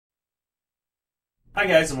Hi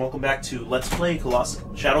guys, and welcome back to Let's Play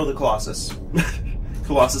Shadow of the Colossus.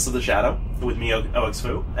 Colossus of the Shadow, with me,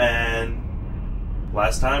 OXFoo. And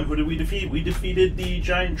last time, who did we defeat? We defeated the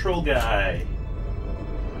giant troll guy.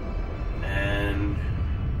 And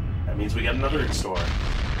that means we got another in store.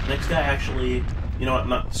 Next guy actually, you know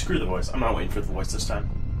what, screw the voice. I'm not waiting for the voice this time.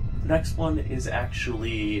 The next one is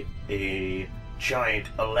actually a giant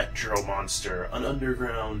electro monster, an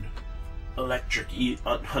underwater electric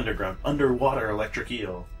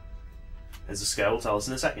eel, as this guy will tell us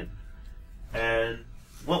in a second. And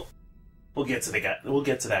well, we'll get to that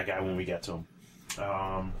guy when we get to him.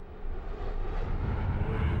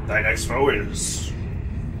 Thy next foe is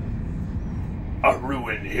a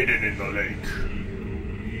ruin hidden in the lake,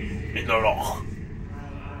 in the loch.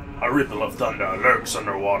 A ripple of thunder lurks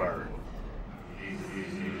underwater.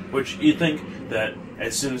 Which you'd think that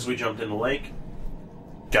as soon as we jumped in the lake,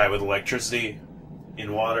 guy with electricity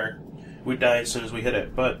in water would die as soon as we hit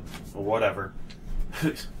it, but whatever.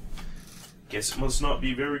 Guess it must not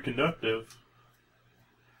be very conductive.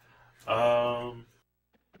 Well,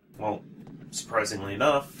 surprisingly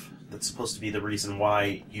enough, that's supposed to be the reason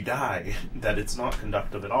why you die, that it's not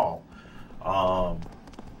conductive at all.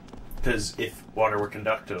 Because if water were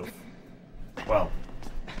conductive, well,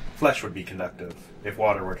 flesh would be conductive if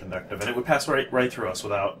water were conductive, and it would pass right through us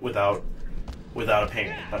without a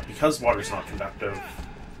pain. But because water's not conductive,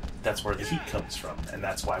 that's where the heat comes from, and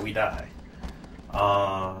that's why we die.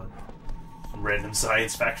 Random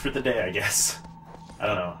science fact for the day, I guess. I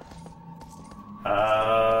don't know.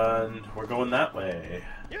 And we're going that way.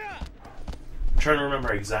 I'm trying to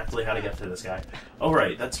remember exactly how to get to this guy. Oh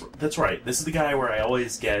right, that's right. This is the guy where I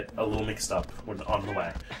always get a little mixed up when on the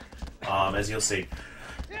way. As you'll see.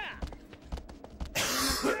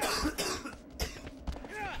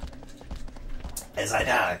 As I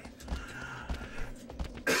die.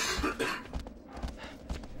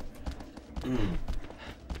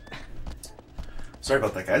 Sorry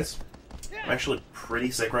about that, guys. I'm actually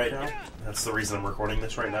pretty sick right now. That's the reason I'm recording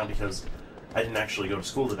this right now, because I didn't actually go to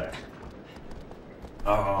school today.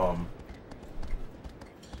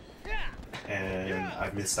 And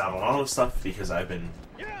I've missed out on all this stuff because I've been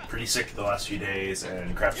pretty sick the last few days,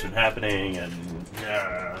 and crap's been happening, and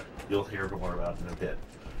you'll hear more about it in a bit.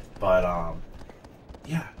 But,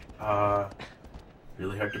 yeah,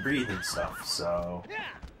 really hard to breathe and stuff, so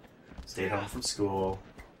stayed home from school,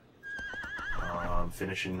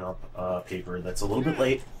 finishing up a paper that's a little bit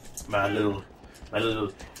late, my little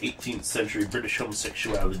 18th century British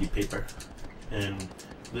homosexuality paper, and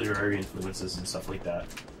literary influences and stuff like that.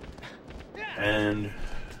 And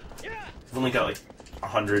I've only got like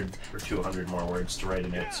 100 or 200 more words to write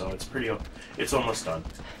in it, so it's almost done.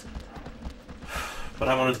 But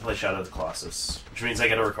I wanted to play Shadow of the Colossus, which means I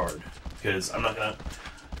gotta record, because I'm not gonna...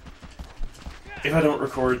 If I don't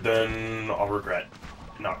record, then I'll regret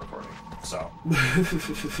not recording, so...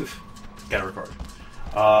 Gotta record.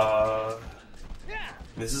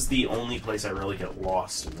 This is the only place I really get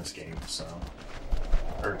lost in this game, so...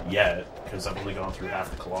 Or yet, because I've only gone through half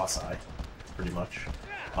the Colossi, pretty much.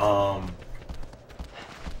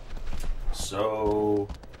 So...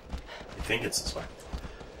 I think it's this way.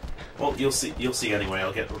 Well, you'll see anyway.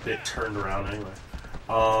 I'll get a bit turned around anyway.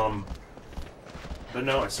 But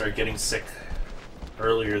no, I started getting sick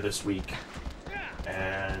earlier this week,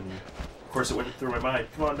 and of course it went through my mind,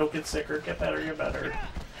 come on, don't get sicker, get better,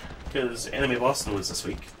 because Anime Boston was this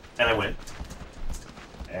week, and I went,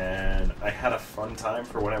 and I had a fun time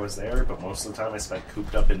for when I was there, but most of the time I spent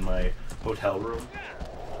cooped up in my hotel room,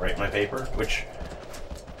 writing my paper, which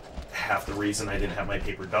half the reason I didn't have my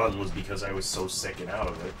paper done was because I was so sick and out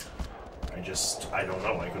of it. I don't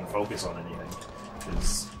know, I couldn't focus on anything.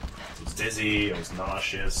 Because I was dizzy, I was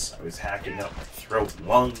nauseous, I was hacking up my throat and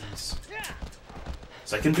lungs.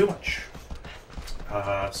 So I couldn't do much.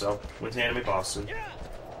 So, went to Anime Boston.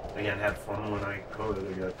 Again, had fun when I could.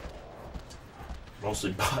 I got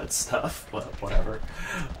mostly bought stuff, but whatever.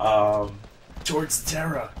 Towards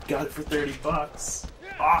Terra, got it for $30.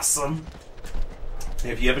 Awesome!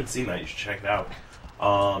 If you haven't seen that, you should check it out.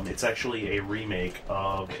 It's actually a remake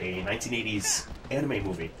of a 1980s anime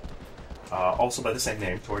movie, also by the same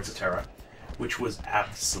name, Towards Terra, which was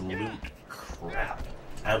absolute crap.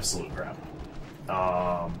 Absolute crap.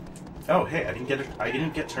 Oh, hey, I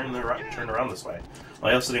didn't get turned around this way.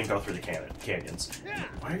 Well, I also didn't go through the canyons.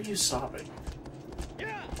 Why are you stopping?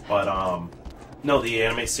 But, no, the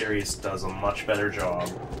anime series does a much better job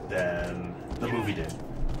than the movie did.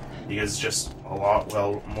 Because it's just a lot,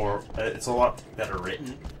 it's a lot better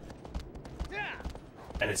written.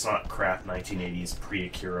 And it's not crap 1980s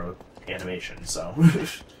pre-Akira animation, so...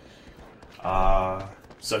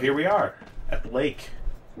 so here we are. at the lake.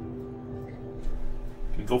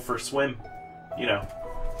 Go for a swim. You know,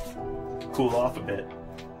 cool off a bit.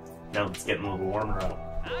 Now it's getting a little warmer out.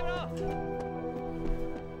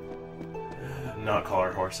 Not call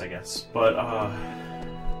our horse, I guess. But,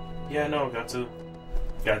 yeah, no, got to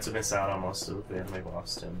miss out on most of the anime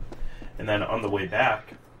Boston. And then on the way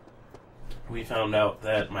back, we found out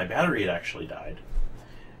that my battery had actually died.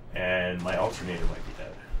 And my alternator might be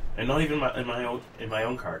dead. And not even in my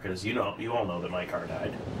own car, because you all know that my car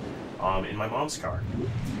died. In my mom's car.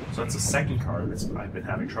 So that's the second car that I've been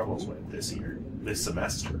having troubles with this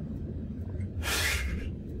semester.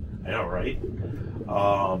 I know, right?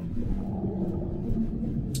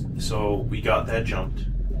 So we got that jumped.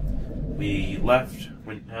 We left,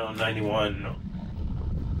 went down 91,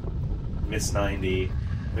 missed 90.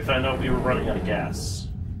 We found out we were running out of gas,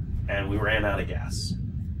 and we ran out of gas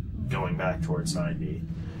going back towards 90.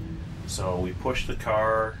 So we pushed the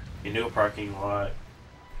car into a parking lot.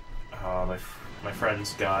 My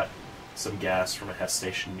friends got some gas from a Hess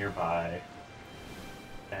station nearby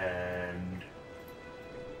and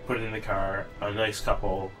put it in the car. A nice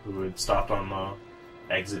couple who had stopped on the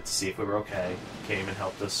exit to see if we were okay came and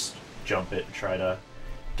helped us jump it and try to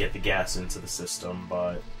get the gas into the system,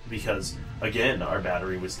 but because, again, our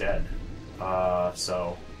battery was dead.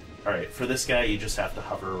 So, alright, for this guy, you just have to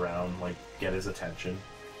hover around, like, get his attention.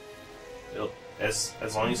 As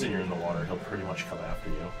long as you're in the water, he'll pretty much come after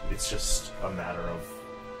you. It's just a matter of,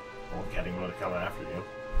 well, getting him to come after you.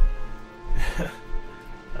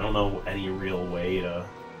 I don't know any real way to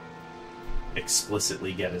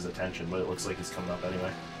explicitly get his attention, but it looks like he's coming up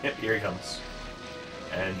anyway. Yep, here he comes.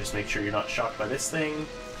 And just make sure you're not shocked by this thing.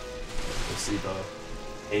 You'll see the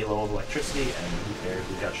halo of electricity, and who cares,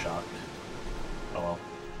 we got shocked. Oh well.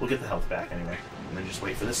 We'll get the health back anyway. And then just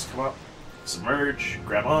wait for this to come up. Submerge,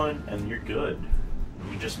 grab on, and you're good.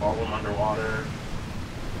 You just follow him underwater.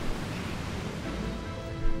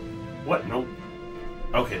 What? Nope.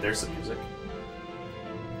 Okay, there's the music.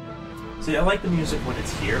 See, I like the music when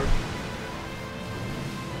it's here,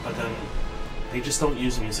 but then they just don't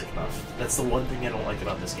use music enough. That's the one thing I don't like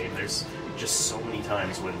about this game. There's just so many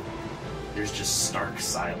times when there's just stark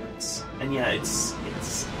silence. And yeah, it's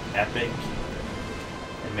epic.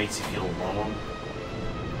 It makes you feel alone.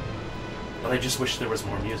 But I just wish there was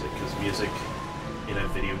more music, because music in a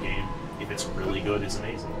video game, if it's really good, is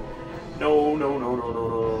amazing. No, no, no, no, no,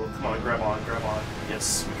 no. Come on, grab on, grab on.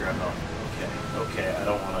 Yes, we grabbed on. Okay, I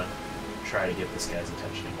don't want to try to get this guy's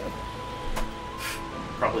attention again.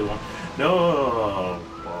 Probably won't. No!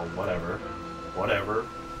 Well, whatever. Whatever.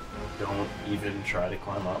 Don't even try to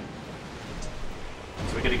climb up.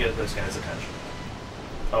 So we gotta get this guy's attention.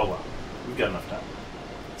 Oh well. We've got enough time.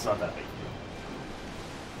 It's not that big.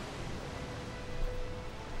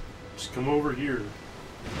 Just come over here.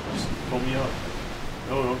 Just pull me up.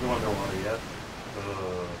 No, don't go underwater yet.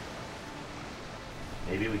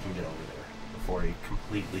 Maybe we can get over there before he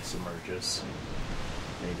completely submerges.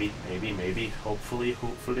 Maybe. Hopefully.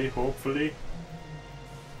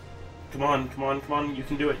 Come on. You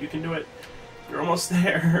can do it. You're almost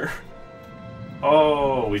there.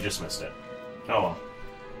 Oh, we just missed it. Oh well.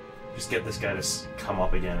 Just get this guy to come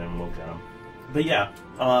up again and we'll get him. But yeah,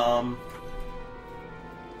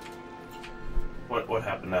 what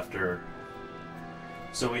happened after?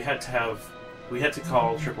 So we had to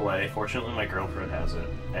call AAA. Fortunately, my girlfriend has it,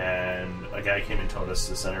 and a guy came and towed us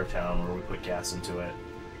to the center of town where we put gas into it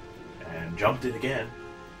and jumped it again.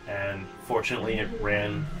 And fortunately, it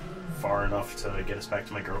ran far enough to get us back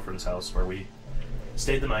to my girlfriend's house, where we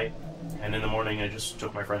stayed the night. And in the morning, I just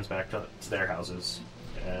took my friends back to their houses,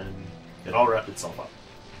 and it all wrapped itself up.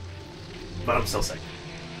 But I'm still sick.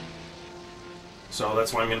 So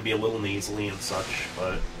that's why I'm going to be a little nasally and such,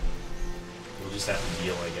 but we'll just have to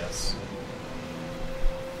deal, I guess.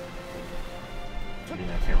 I mean,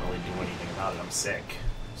 I can't really do anything about it. I'm sick,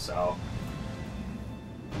 so...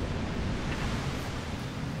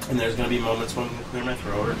 And there's going to be moments when I'm going to clear my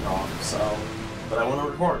throat or cough, so... But I want to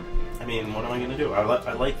record. I mean, what am I going to do? I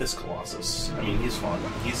like this Colossus. I mean, he's fun.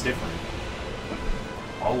 He's different.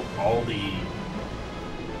 All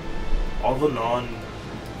the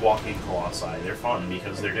non-walking Colossi, they're fun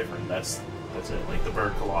because they're different. That's it. Like, the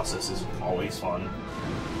bird Colossus is always fun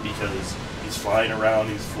because he's flying around,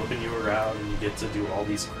 he's flipping you around, and you get to do all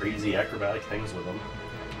these crazy acrobatic things with him.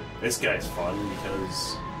 This guy's fun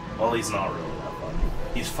because, well, he's not really that fun.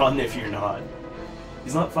 He's fun if you're not.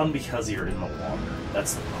 He's not fun because you're in the water.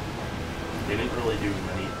 That's the problem. They didn't really do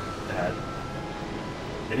that.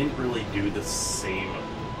 They didn't really do the same...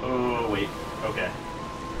 Oh, wait. Okay.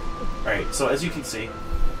 Alright, so as you can see,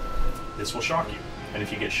 this will shock you. And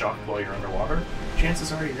if you get shocked while you're underwater,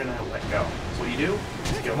 chances are you're going to let go. So what do? You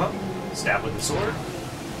pick him up, stab with the sword,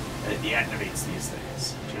 and it deactivates these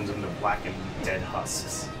things. Turns them into black and dead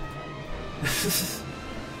husks.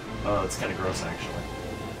 Oh, it's kind of gross, actually.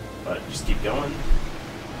 But just keep going.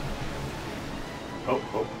 Oh,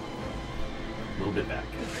 oh. A little bit back.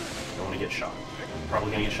 Don't want to get shot.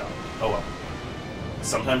 Probably going to get shot. Oh well.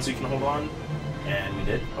 Sometimes we can hold on, and we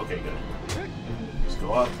did. Okay, good. Just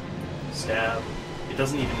go up, stab. It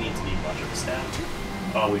doesn't even need to be much of a stab.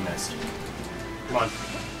 Oh, we missed. Come on.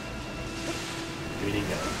 We didn't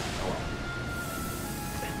get it. Oh well.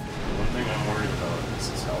 One thing I'm worried about is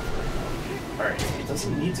his health right now. Alright, it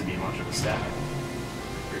doesn't need to be much of a stab.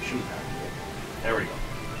 Or it shouldn't have to. There we go.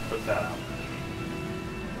 Put that out.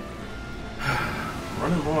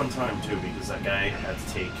 Running low on time too, because that guy had to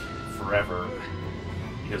take forever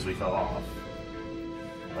because we fell off.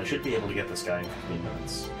 I should be able to get this guy in 15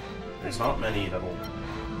 minutes. There's not many that'll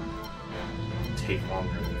take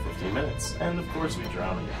longer than 15 minutes, and of course we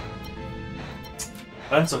drown again.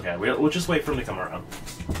 That's okay, we'll just wait for him to come around.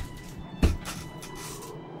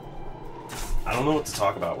 I don't know what to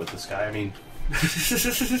talk about with this guy, I mean...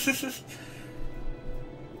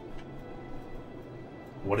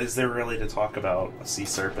 What is there really to talk about a sea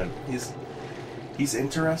serpent? He's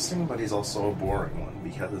interesting, but he's also a boring one,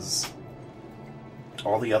 because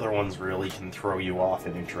all the other ones really can throw you off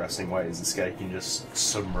in interesting ways. This guy can just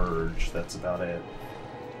submerge, that's about it.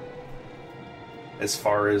 As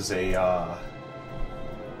far as a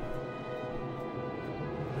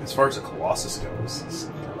Colossus goes, it's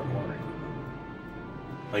kind of boring.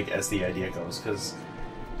 Like, as the idea goes, because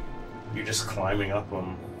you're just climbing up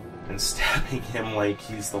him and stabbing him like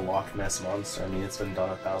he's the Loch Ness Monster. I mean, it's been done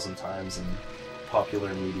 1,000 times in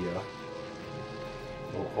popular media.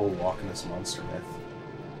 The whole Loch Ness Monster myth.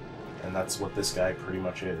 And that's what this guy pretty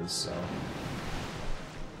much is, so...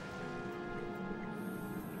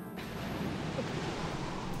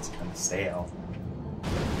 It's kind of stale.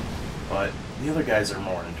 But the other guys are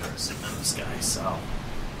more interesting than this guy, so...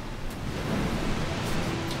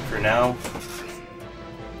 For now,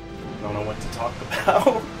 I don't know what to talk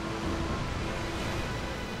about.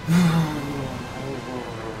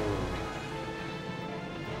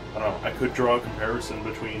 I don't know, I could draw a comparison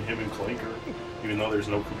between him and Clanker, even though there's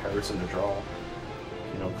no comparison to draw.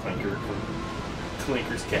 You know, Clanker from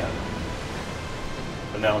Clanker's cat.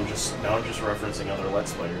 But now I'm just referencing other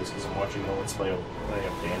Let's Players, because I'm watching the Let's Play of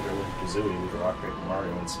Banjo and Kazooie with Rock Paper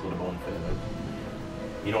Mario and Splittable Infinitive.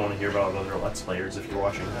 You don't want to hear about other Let's Players if you're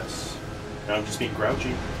watching this. Now I'm just being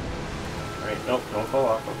grouchy. Alright, nope, don't fall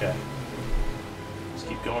off, okay. Just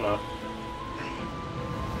keep going up.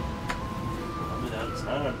 It's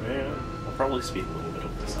not, man. I'll probably speed a little bit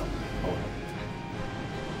of this up. Oh,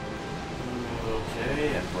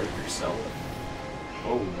 okay, and break yourself.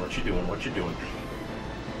 Oh, what you doing? What you doing?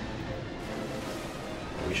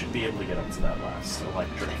 We should be able to get up to that last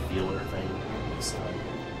electric feeler thing this time.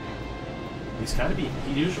 He's kind of he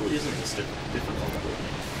usually isn't this difficult with me.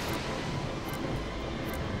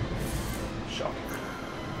 Shock.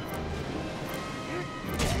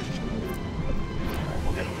 Alright,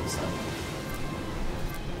 we'll get him this time.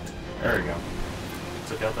 There we go.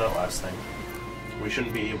 Took out that last thing. We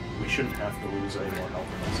shouldn't have to lose any more health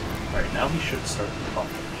in this. Alright, now he should start to pump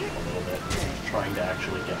a little bit, trying to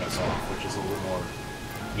actually get us off, which is a little more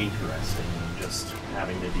interesting than just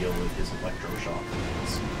having to deal with his electroshock.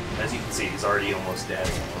 As you can see, he's already almost dead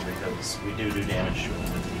because we do damage to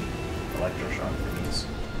him with the electroshock things.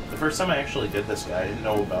 The first time I actually did this guy, I didn't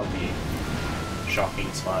know about the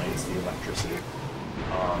shocking spines, the electricity.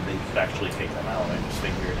 That you could actually take them out. I just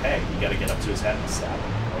figured, hey, you gotta get up to his head and stab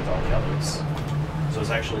him, like all the others. So I was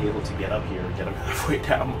actually able to get up here and get him halfway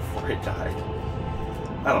down before he died.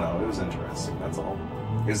 I don't know, it was interesting, that's all.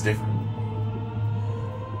 It was different.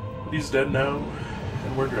 But he's dead now,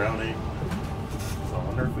 and we're drowning. So I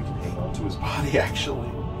wonder if we can hang on to his body,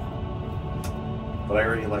 actually. But I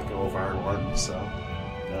already let go of our one, so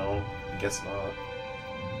no, I guess not.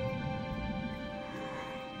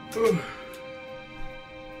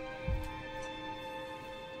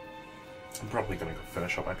 I'm probably gonna go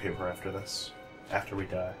finish up my paper after this, after we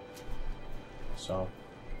die. So,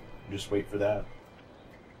 just wait for that.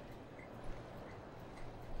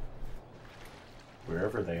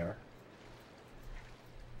 Wherever they are.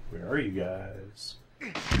 Where are you guys?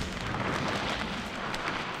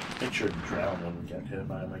 Make sure to drown when we get hit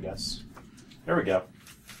by him, I guess. There we go.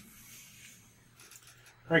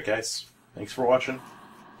 Alright guys, thanks for watching.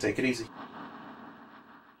 Take it easy.